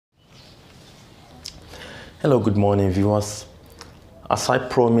Hello, good morning viewers. As I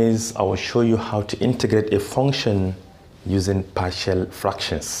promised, I will show you how to integrate a function using partial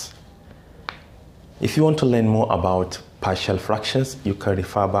fractions. If you want to learn more about partial fractions, you can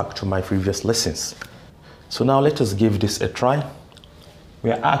refer back to my previous lessons. So now let us give this a try.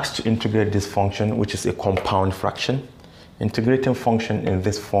 We are asked to integrate this function, which is a compound fraction. Integrating function in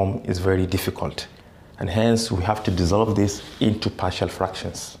this form is very difficult, and hence we have to dissolve this into partial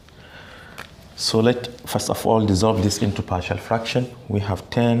fractions. So let's first of all dissolve this into partial fraction. We have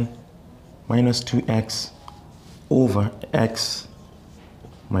 10 minus 2x over x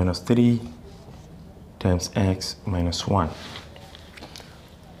minus 3 times x minus 1.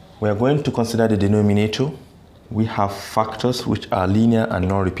 We are going to consider the denominator. We have factors which are linear and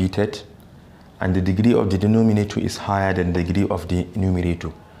non-repeated, and the degree of the denominator is higher than the degree of the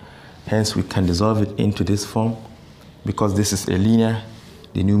numerator. Hence we can dissolve it into this form. Because this is a linear,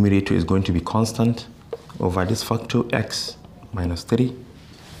 the numerator is going to be constant over this factor x minus 3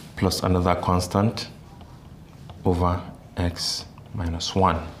 plus another constant over x minus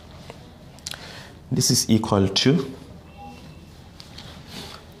 1. This is equal to,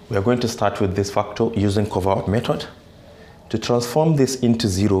 we are going to start with this factor using cover-up method. To transform this into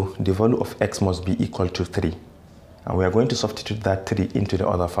 0, the value of x must be equal to 3. And we are going to substitute that 3 into the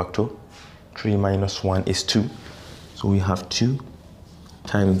other factor. 3 minus 1 is 2. So we have 2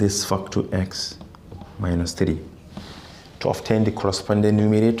 times this factor x minus 3. To obtain the corresponding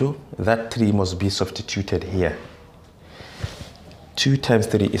numerator, that 3 must be substituted here. 2 times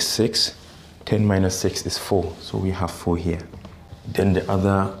 3 is 6. 10 minus 6 is 4. So we have 4 here. Then the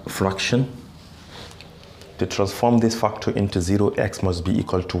other fraction. To transform this factor into 0, x must be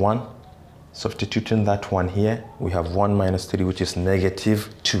equal to 1. Substituting that 1 here, we have 1 minus 3, which is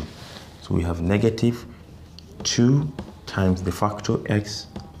negative 2. So we have negative 2 times the factor x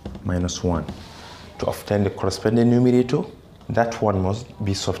minus 1. To obtain the corresponding numerator, that 1 must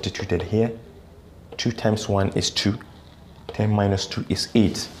be substituted here. 2 times 1 is 2. 10 minus 2 is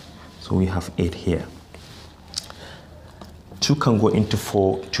 8. So we have 8 here. 2 can go into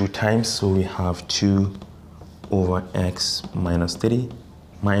 4 2 times, so we have 2 over x minus 3.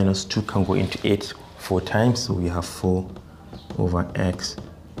 Minus 2 can go into 8 4 times, so we have 4 over x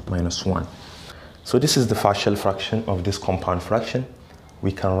minus 1. So this is the partial fraction of this compound fraction.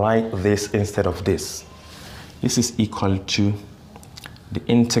 We can write this instead of this. This is equal to the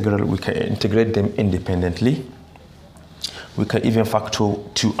integral. We can integrate them independently. We can even factor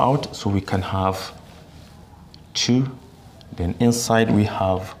 2 out, so we can have 2. Then inside we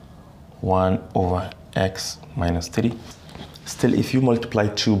have 1 over x minus 3. Still, if you multiply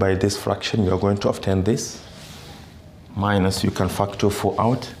 2 by this fraction, you are going to obtain this. Minus, you can factor 4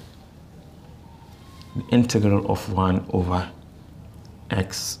 out. The integral of 1 over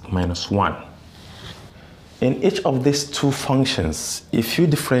x minus 1. In each of these two functions, if you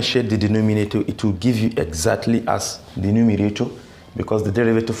differentiate the denominator, it will give you exactly as the numerator, because the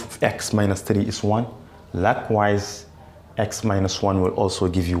derivative of x minus 3 is 1. Likewise, x minus 1 will also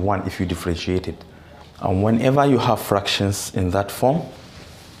give you 1 if you differentiate it. And whenever you have fractions in that form,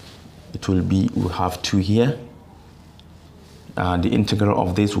 it will be, we'll have 2 here. The integral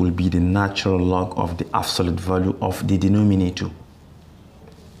of this will be the natural log of the absolute value of the denominator.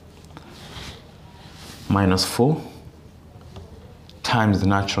 Minus 4 times the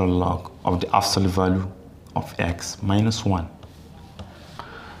natural log of the absolute value of x minus 1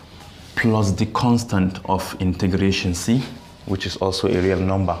 plus the constant of integration c, which is also a real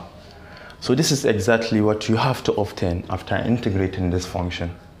number. So this is exactly what you have to obtain after integrating this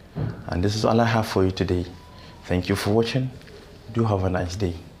function. And this is all I have for you today. Thank you for watching. Do have a nice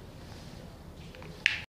day.